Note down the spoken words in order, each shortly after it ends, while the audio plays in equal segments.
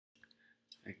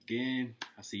Again,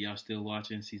 I see y'all still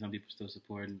watching. See some people still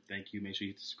supporting. Thank you. Make sure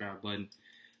you hit the subscribe button.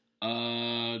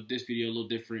 This video a little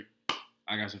different.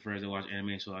 I got some friends that watch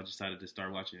anime, so I decided to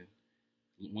start watching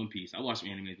One Piece. I watched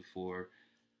anime before,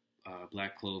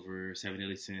 Black Clover, Seven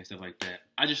Deadly Sins, stuff like that.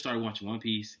 I just started watching One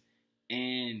Piece,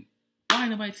 and why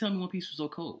didn't nobody tell me One Piece was so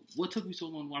cold? What took me so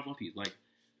long to watch One Piece? Like,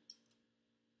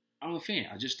 I'm a fan.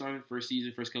 I just started first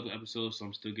season, first couple episodes, so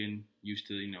I'm still getting used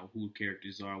to, who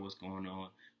characters are, what's going on,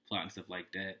 plot and stuff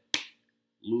like that.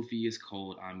 Luffy is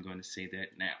cold. I'm going to say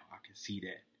that now. I can see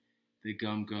that. The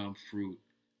Gum Gum Fruit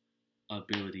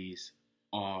abilities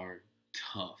are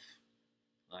tough.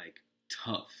 Like,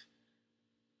 tough.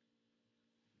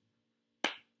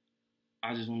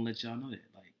 I just want to let y'all know that.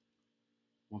 Like,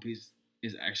 One Piece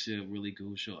is actually a really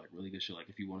good show. Like, really good show. Like,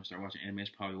 if you want to start watching anime, it's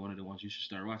probably one of the ones you should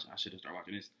start watching. I should have started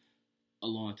watching this a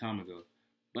long time ago.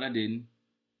 But I didn't.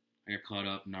 I got caught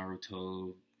up.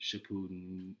 Naruto,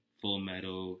 Shippuden, Full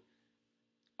Metal,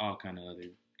 all kind of other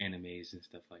animes and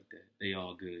stuff like that. They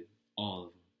all good. All of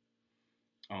them.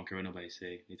 I don't care what nobody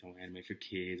say. They talking anime for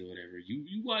kids or whatever.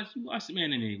 You watch some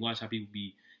anime. Watch how people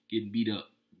be getting beat up,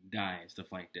 dying,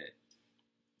 stuff like that.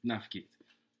 Not for kids.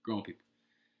 Grown people.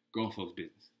 Grown folks'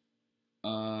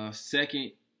 business.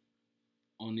 Second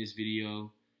on this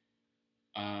video,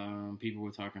 people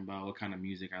were talking about what kind of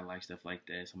music I like, stuff like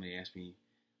that. Somebody asked me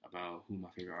about who my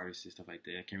favorite artist is, stuff like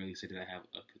that. I can't really say that I have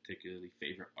a particularly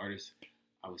favorite artist.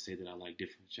 I would say that I like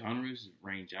different genres,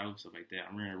 range out, stuff like that.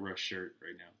 I'm wearing a Rush shirt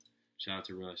right now. Shout out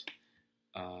to Rush.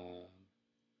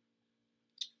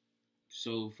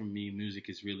 So for me, music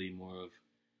is really more of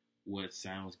what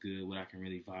sounds good, what I can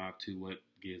really vibe to, what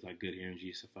gives like good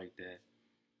energy, stuff like that.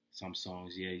 Some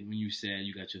songs, yeah, when you sad,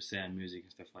 you got your sad music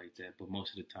and stuff like that. But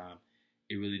most of the time,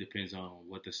 it really depends on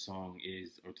what the song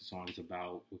is, or what the song is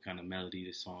about, what kind of melody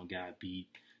the song got, beat,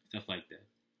 stuff like that.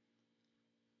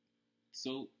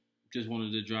 So, just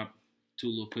wanted to drop 2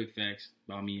 little quick facts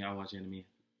about me. I watch anime.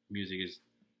 Music is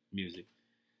music.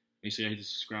 Make sure you hit the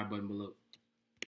subscribe button below.